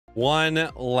One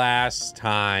last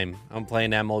time. I'm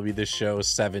playing MLB The Show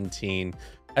 17.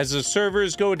 As the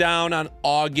servers go down on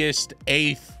August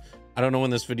 8th, I don't know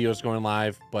when this video is going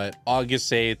live, but August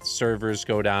 8th, servers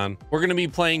go down. We're going to be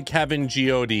playing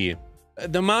KevinGohD.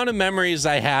 The amount of memories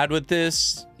I had with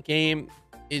this game,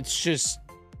 it's just,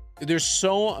 there's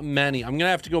so many. I'm going to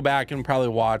have to go back and probably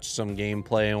watch some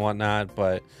gameplay and whatnot,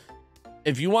 but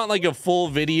if you want like a full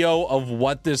video of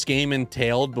what this game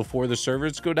entailed before the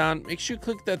servers go down, make sure you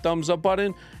click that thumbs up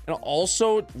button and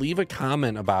also leave a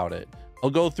comment about it.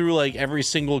 I'll go through like every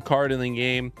single card in the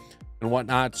game and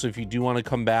whatnot. So if you do want to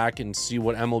come back and see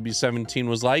what MLB 17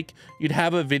 was like, you'd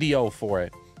have a video for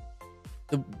it.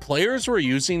 The players we're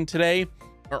using today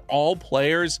are all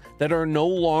players that are no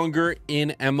longer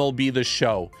in MLB The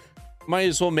Show. Might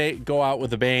as well go out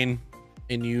with a bang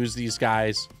and use these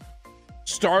guys.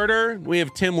 Starter, we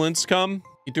have Tim Lincecum.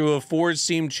 He threw a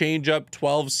 4-seam changeup,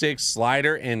 12-6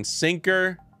 slider, and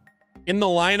sinker. In the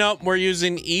lineup, we're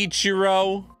using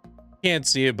Ichiro. Can't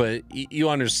see it, but you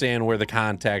understand where the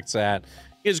contact's at.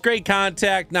 He has great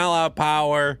contact, not a lot of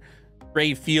power,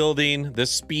 great fielding, the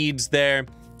speed's there.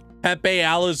 Pepe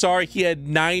Alazar, he had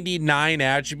 99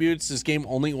 attributes. This game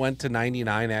only went to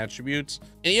 99 attributes.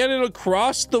 And he had it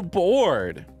across the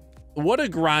board. What a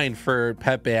grind for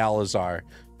Pepe Alazar.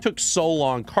 Took so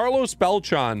long. Carlos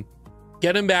Beltran,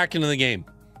 get him back into the game.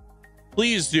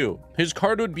 Please do. His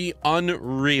card would be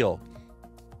unreal.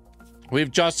 We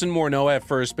have Justin Morneau at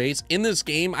first base. In this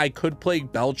game, I could play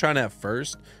Beltran at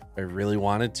first if I really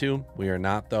wanted to. We are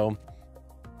not, though.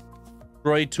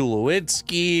 Troy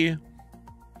Tulowitzki,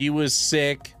 he was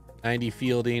sick. 90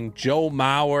 fielding. Joe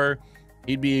Mauer,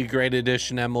 he'd be a great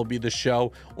addition to MLB The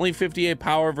Show. Only 58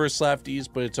 power versus lefties,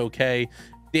 but it's okay.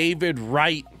 David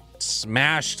Wright,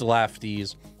 smashed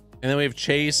lefties. And then we have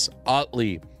Chase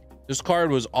Utley. This card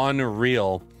was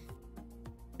unreal.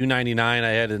 299. I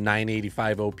had a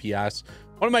 985 OPS.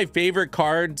 One of my favorite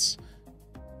cards.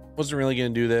 Wasn't really gonna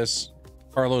do this.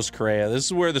 Carlos Correa. This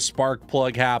is where the spark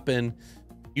plug happened.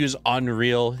 He was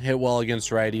unreal. Hit well against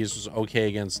righties, was okay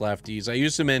against lefties. I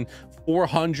used him in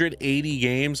 480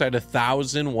 games. I had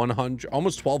 1,100,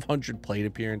 almost 1,200 plate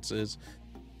appearances.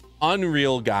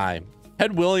 Unreal guy.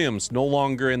 Ted Williams, no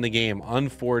longer in the game.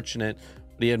 Unfortunate,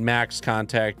 but he had max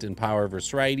contact and power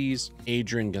versus righties.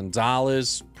 Adrian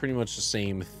Gonzalez, pretty much the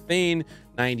same thing.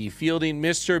 90 fielding.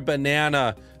 Mr.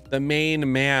 Banana, the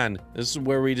main man. This is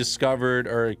where we discovered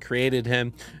or created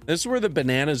him. This is where the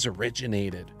bananas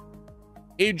originated.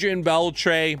 Adrian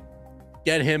Beltre,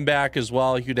 get him back as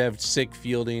well. He'd have sick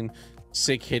fielding,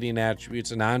 sick hitting attributes.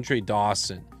 And Andre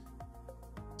Dawson.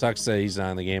 Sucks that he's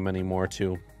not in the game anymore,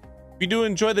 too. If you do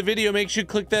enjoy the video, make sure you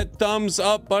click that thumbs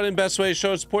up button. Best way to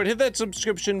show support, hit that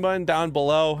subscription button down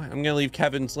below. I'm gonna leave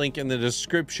Kevin's link in the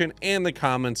description and the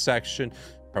comments section.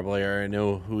 Probably already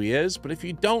know who he is, but if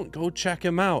you don't, go check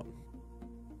him out.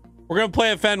 We're gonna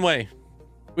play at Fenway.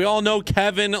 We all know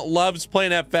Kevin loves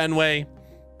playing at Fenway.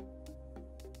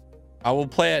 I will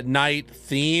play at night.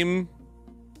 Theme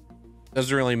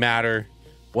doesn't really matter.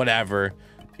 Whatever.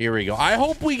 Here we go. I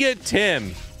hope we get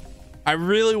Tim. I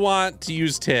really want to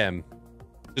use Tim.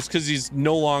 Just because he's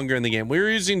no longer in the game. We were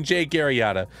using Jake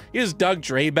Arrieta. He has Doug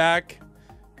Drabek.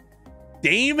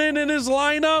 Damon in his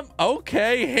lineup.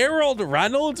 Okay. Harold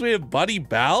Reynolds. We have Buddy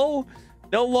Bell.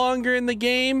 No longer in the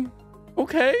game.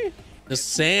 Okay. The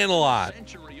Sandlot.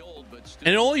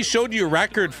 And it only showed you a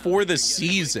record for the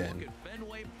season.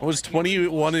 It was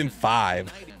 21-5.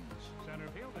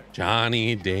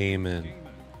 Johnny Damon.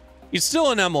 He's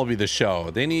still in MLB The Show.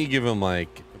 They need to give him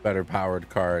like a better powered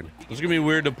card. It's gonna be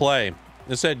weird to play.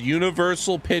 It said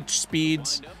universal pitch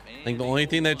speeds. I think the only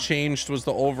thing that changed was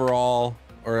the overall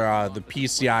or the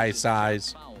PCI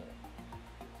size.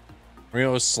 We're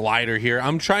gonna go slider here.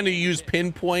 I'm trying to use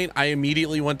pinpoint. I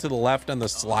immediately went to the left on the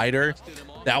slider.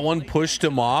 That one pushed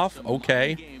him off.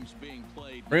 Okay.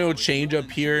 We're gonna go change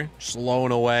up here,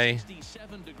 slowing away.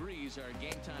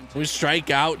 We strike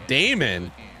out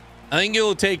Damon. I think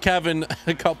it'll take Kevin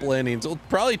a couple innings. It'll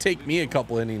probably take me a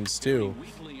couple innings too.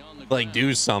 Like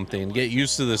do something, get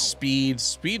used to the speeds.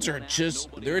 Speeds are just,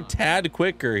 they're a tad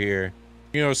quicker here.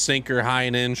 You know, sinker high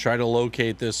and in, try to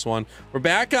locate this one. We're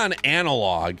back on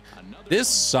analog. This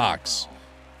sucks.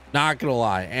 Not gonna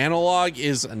lie, analog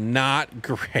is not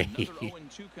great.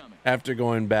 After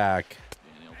going back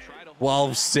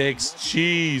 12-6,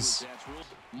 jeez.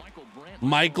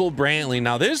 Michael Brantley.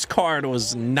 Now this card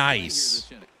was nice.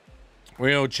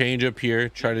 We're gonna change up here,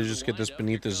 try to just get this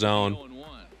beneath the zone.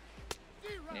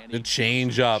 The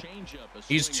change up.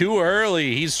 He's too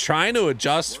early. He's trying to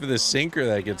adjust for the sinker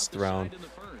that gets thrown.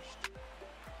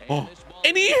 Oh,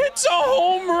 And he hits a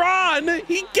home run.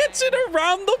 He gets it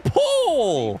around the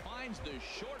pole.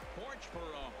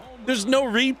 There's no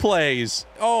replays.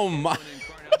 Oh my.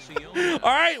 All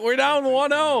right, we're down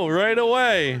 1-0 right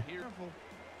away.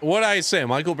 What'd I say?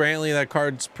 Michael Brantley, that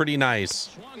card's pretty nice.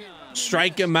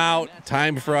 Strike him out.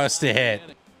 Time for us to hit.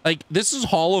 Like, this is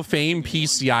Hall of Fame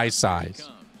PCI size.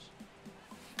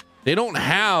 They don't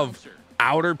have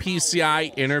outer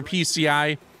PCI, inner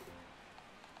PCI.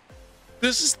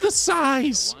 This is the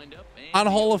size on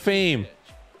Hall of Fame.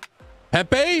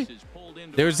 Pepe,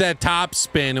 there's that top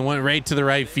spin and went right to the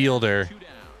right fielder.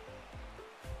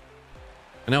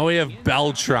 And now we have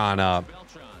Beltran up.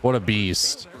 What a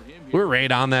beast. We're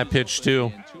right on that pitch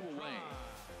too.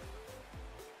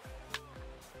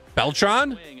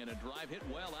 Beltran,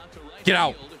 get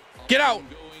out. Get out.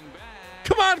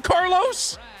 Come on,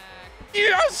 Carlos.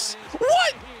 Yes.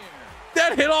 What?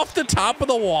 That hit off the top of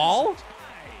the wall?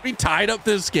 We tied up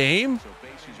this game.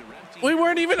 We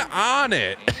weren't even on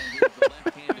it.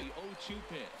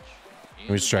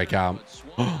 We strike out.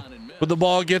 But the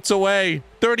ball gets away.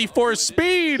 34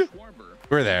 speed.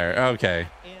 We're there. Okay.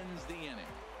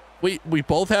 We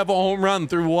both have a home run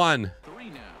through one.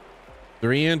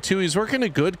 3-2. He's working a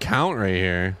good count right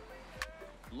here.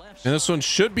 And this one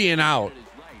should be an out.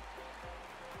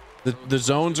 The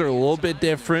zones are a little bit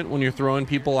different when you're throwing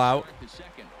people out.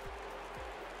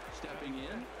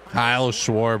 Kyle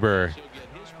Schwarber.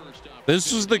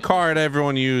 This was the card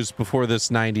everyone used before this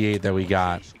 98 that we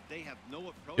got.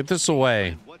 Get this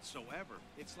away.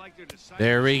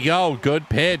 There we go. Good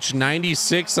pitch.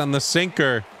 96 on the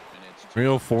sinker.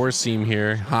 Real four seam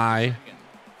here. High.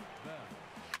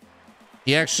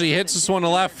 He actually hits this one to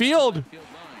left field.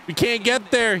 We can't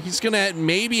get there. He's going to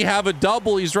maybe have a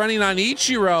double. He's running on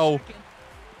Ichiro.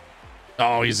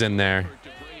 Oh, he's in there.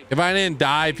 If I didn't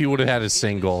dive, he would have had a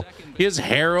single. He has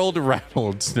Harold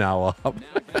Reynolds now up.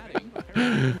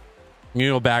 You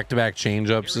know, back-to-back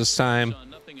changeups this time.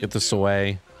 Get this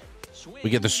away. We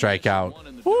get the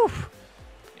strikeout. Woo.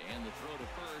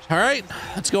 All right,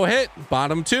 let's go hit.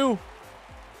 Bottom two.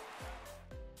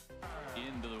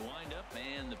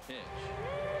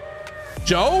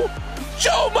 Joe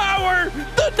Mauer,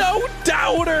 the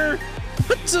no-doubter,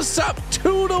 puts us up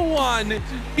 2-1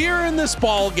 here in this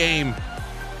ball game.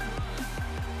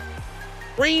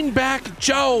 Bring back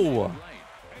Joe.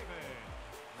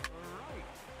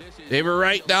 They were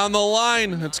right down the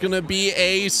line. It's going to be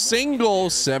a single,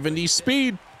 70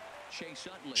 speed.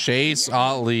 Chase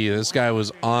Utley, this guy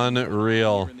was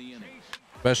unreal,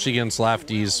 especially against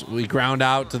lefties. We ground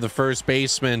out to the first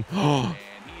baseman.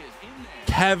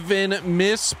 Kevin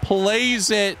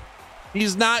misplays it.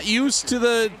 He's not used to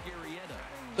the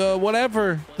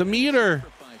whatever, the meter.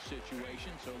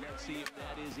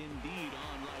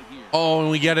 Oh, and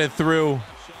we get it through.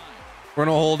 We're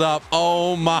gonna hold up.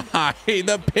 Oh my,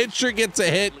 the pitcher gets a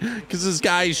hit because this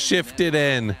guy shifted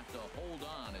in.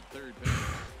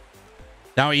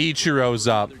 Now Ichiro's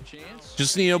up.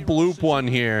 Just need a bloop one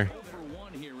here.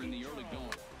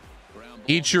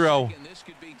 Ichiro.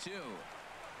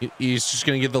 He's just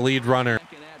gonna get the lead runner.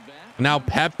 Now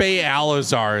Pepe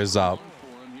Alazar is up.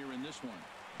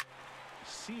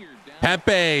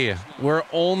 Pepe, we're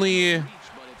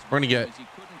gonna get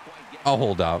a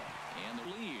hold up.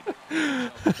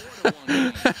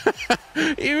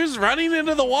 He was running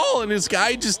into the wall and this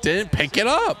guy just didn't pick it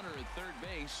up.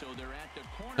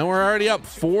 And we're already up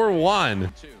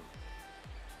 4-1.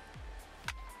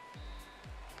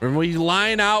 And we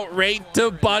line out right to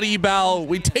Buddy Bell.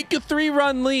 We take a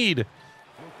 3-run lead.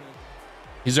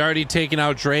 He's already taken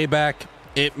out Drebeck.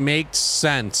 It makes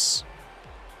sense.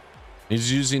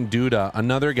 He's using Duda,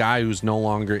 another guy who's no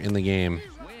longer in the game.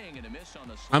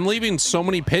 I'm leaving so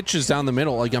many pitches down the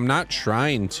middle. Like, I'm not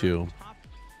trying to.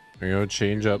 There you go.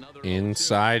 Change up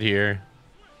inside here.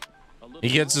 He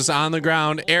gets us on the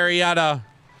ground. Arrieta.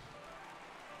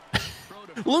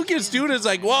 Lucas Duda's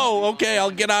like, whoa, okay,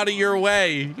 I'll get out of your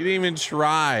way. You didn't even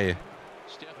try.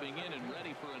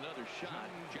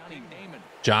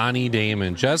 Johnny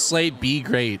Damon. Just late, be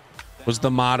great was the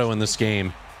motto in this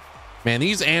game. Man,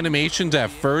 these animations at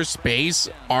first base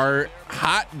are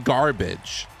hot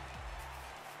garbage.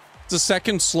 It's a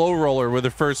second slow roller where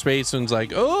the first baseman's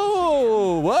like,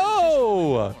 oh,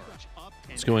 whoa.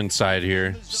 Let's go inside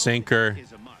here. Sinker.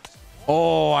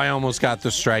 Oh, I almost got the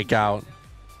strikeout.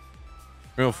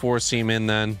 Real four seam in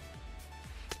then.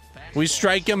 We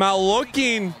strike him out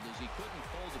looking.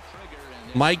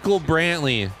 Michael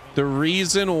Brantley, the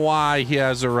reason why he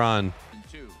has a run.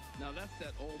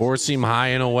 Four seam high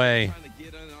and away.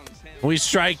 We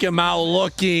strike him out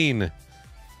looking.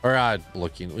 Or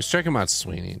looking. We strike him out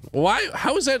swinging. Why?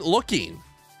 How is that looking?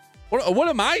 What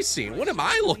am I seeing? What am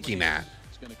I looking at?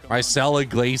 Marcel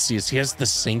Iglesias. He has the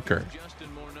sinker.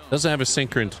 Doesn't have a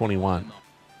sinker in 21.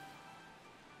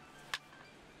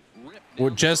 We're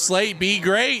just late. Be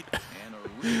great.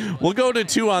 We'll go to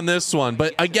 2 on this one.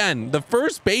 But again, the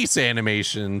first base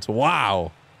animations.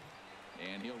 Wow.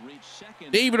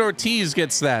 David Ortiz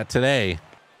gets that today.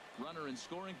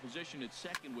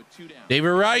 David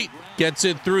Wright gets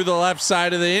it through the left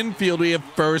side of the infield. We have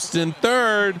first and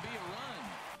third.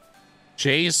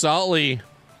 Chase Utley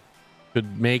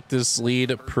could make this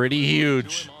lead pretty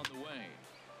huge.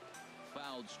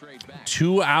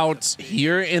 2 outs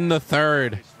here in the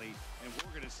third.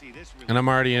 And I'm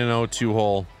already in an 0-2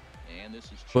 hole.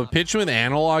 But pitching with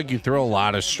analog, you throw a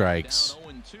lot of strikes.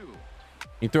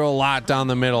 You throw a lot down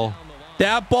the middle.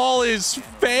 That ball is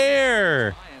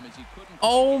fair.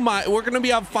 Oh my, we're going to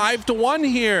be up 5-1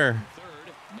 here.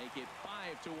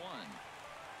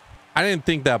 I didn't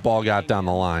think that ball got down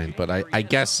the line, but I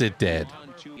guess it did.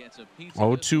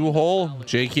 0-2 hole.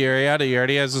 Jake Arrieta, he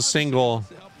already has a single.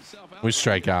 We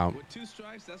strike out.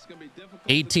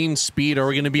 18 speed. Are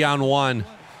we going to be on 1?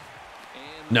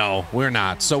 No, we're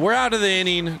not. So we're out of the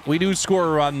inning. We do score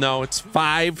a run, though. It's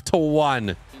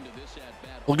 5-1.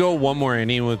 We'll go one more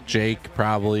inning with Jake,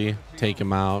 probably. Take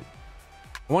him out.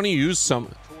 I want to use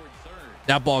some.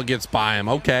 That ball gets by him.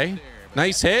 Okay.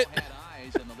 Nice hit.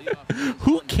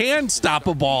 Who can stop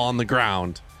a ball on the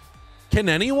ground? Can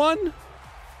anyone?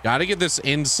 Got to get this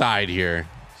inside here.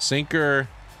 Sinker.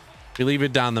 We leave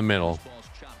it down the middle.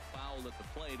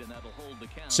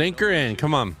 Sinker in.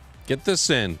 Come on. Get this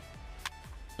in.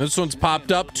 This one's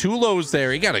popped up. 2 lows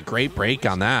there. He got a great break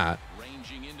on that.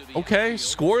 Okay.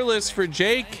 Scoreless for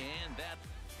Jake.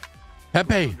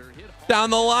 Pepe. Down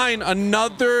the line.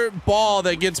 Another ball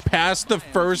that gets past the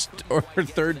first or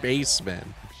third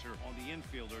baseman.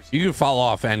 You can fall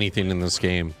off anything in this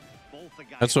game.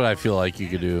 That's what I feel like you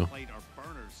could do.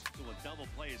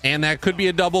 And that could be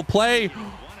a double play,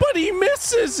 but he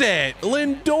misses it.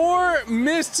 Lindor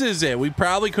misses it. We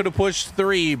probably could have pushed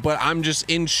 3, but I'm just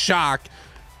in shock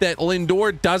that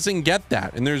Lindor doesn't get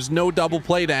that. And there's no double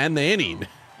play to end the inning.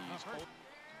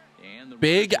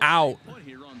 Big out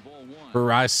for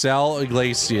Marcel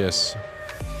Iglesias.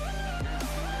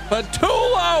 But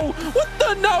Tulo with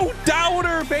the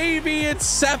no-doubter, baby. It's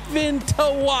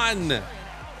 7-1.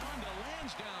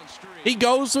 He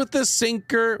goes with the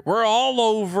sinker. We're all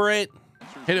over it.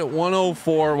 Hit it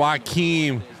 104.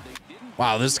 Joaquin.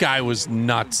 Wow, this guy was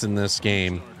nuts in this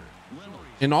game.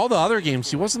 In all the other games,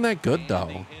 he wasn't that good,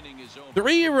 though.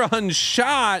 3-run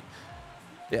shot.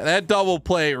 Yeah, that double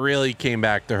play really came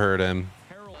back to hurt him.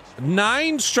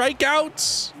 9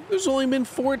 strikeouts. There's only been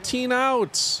 14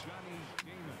 outs.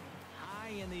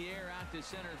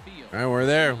 All right, we're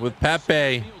there with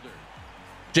Pepe.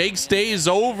 Jake stays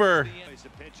over.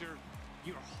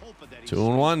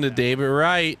 2-1 to David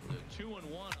Wright.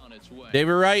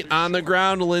 David Wright on the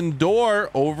ground. Lindor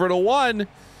over to 1.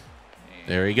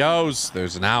 There he goes.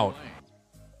 There's an out.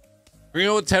 We're going to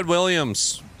go with Ted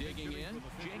Williams.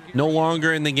 No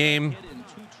longer in the game.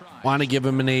 Want to give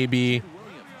him an AB.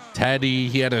 Teddy,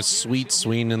 he had a sweet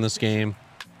swing in this game.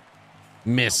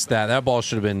 Missed that. That ball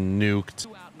should have been nuked.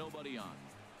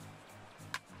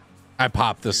 I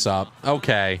popped this up.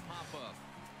 Okay.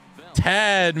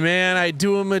 Ted, man, I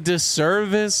do him a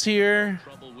disservice here.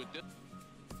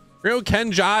 Real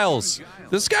Ken Giles.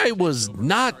 This guy was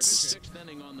nuts.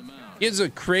 He has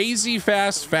a crazy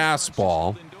fast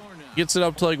fastball. Gets it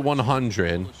up to like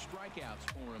 100.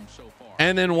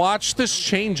 And then watch this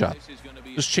changeup.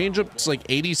 This changeup's like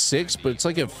 86, but it's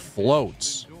like it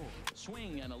floats.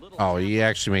 Oh, he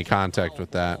actually made contact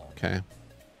with that. Okay.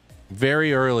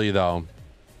 Very early, though.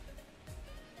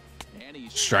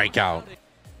 Strikeout.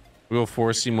 We'll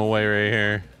force him away right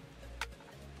here.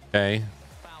 Okay.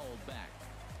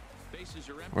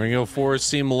 We're going to go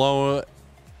force him low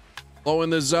in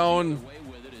the zone.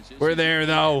 We're there,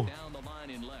 though.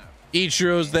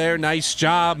 Ichiro's there. Nice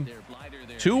job.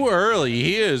 Too early.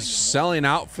 He is selling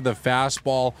out for the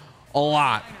fastball a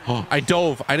lot. I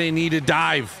dove. I didn't need to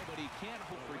dive.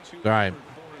 All right.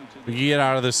 We can get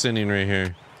out of this inning right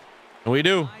here. And we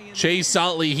do. Chase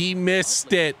Utley, he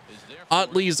missed it.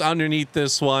 Utley's underneath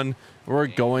this one. We're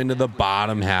going to the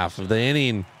bottom half of the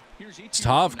inning. It's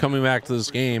tough coming back to this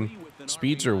game.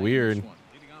 Speeds are weird.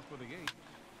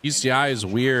 PCI is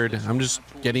weird. I'm just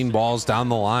getting balls down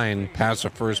the line past the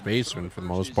first baseman for the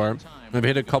most part. I've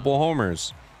hit a couple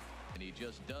homers.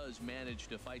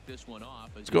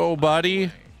 Let's go, buddy.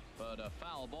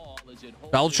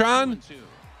 Beltran?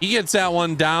 He gets that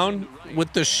one down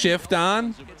with the shift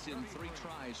on.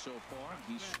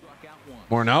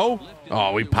 Morneau?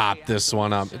 Oh, we popped this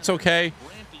one up. It's okay.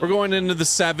 We're going into the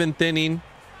 7th inning.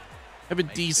 Have a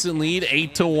decent lead,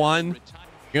 8-1.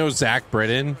 You know Zach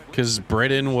Britton, because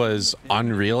Britton was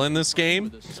unreal in this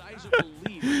game.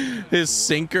 His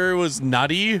sinker was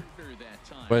nutty,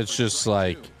 but it's just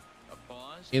like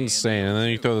insane. And then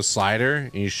you throw the slider,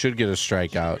 and you should get a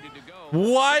strikeout.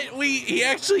 What? He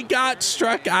actually got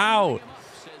struck out.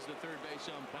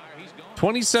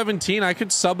 2017, I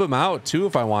could sub him out too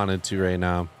if I wanted to right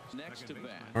now.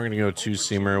 We're gonna go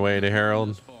two-seamer away to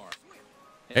Harold.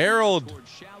 Harold,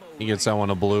 he gets that one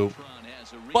a bloop,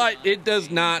 but it does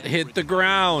not hit the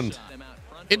ground.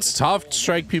 It's tough to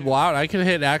strike people out. I can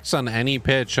hit X on any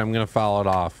pitch. I'm gonna foul it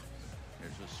off.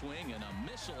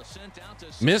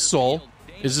 Missile?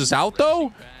 Is this out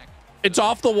though? It's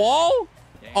off the wall?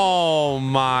 Oh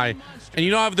my. And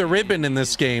you don't have the ribbon in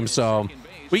this game, so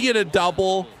we get a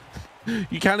double.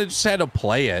 You kind of just had to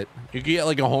play it. You could get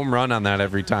like a home run on that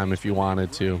every time if you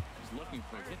wanted to.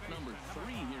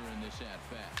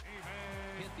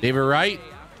 David Wright.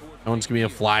 That one's gonna be a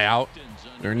fly out.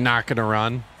 They're not gonna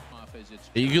run.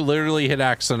 You can literally hit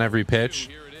X on every pitch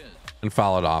and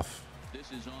foul it off.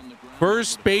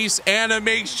 First base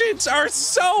animations are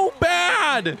so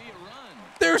bad.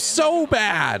 They're so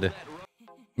bad.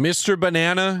 Mr.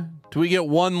 Banana. Do we get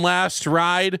one last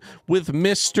ride with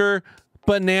Mr.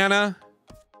 Banana?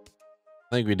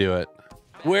 I think we do it.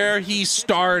 Where he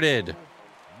started.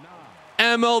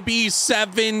 MLB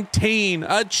 17.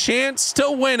 A chance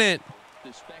to win it.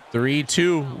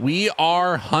 3-2. We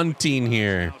are hunting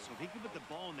here.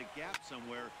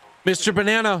 Mr.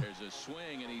 Banana.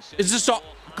 Is this all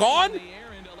gone?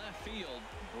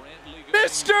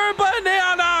 Mr.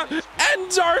 Banana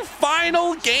ends our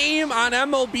final game on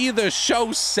MLB The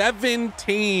Show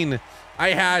 17. I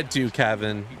had to,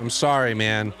 Kevin. I'm sorry,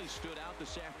 man.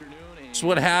 It's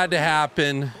what had to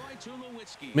happen.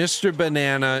 Mr.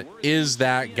 Banana is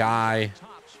that guy.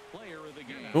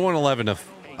 We won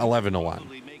 11-1.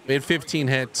 We had 15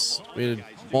 hits. We had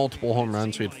multiple home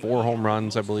runs. We had 4 home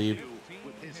runs, I believe.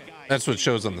 That's what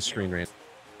shows on the screen right now.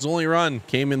 His only run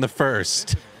came in the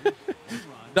first.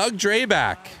 Doug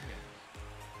Drayback.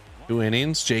 2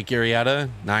 innings. Jake Arrieta,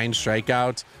 9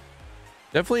 strikeouts.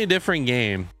 Definitely a different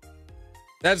game.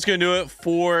 That's going to do it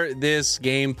for this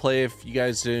gameplay. If you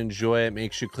guys did enjoy it,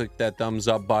 make sure you click that thumbs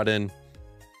up button.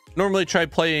 Normally try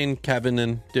playing Kevin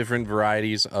in different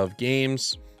varieties of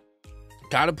games.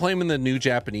 Gotta play him in the new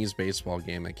Japanese baseball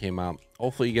game that came out.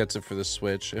 Hopefully he gets it for the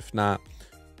Switch. If not,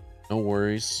 no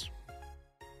worries.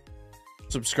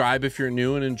 Subscribe if you're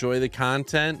new and enjoy the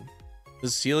content.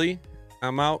 This is Sealy.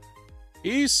 I'm out.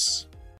 Peace.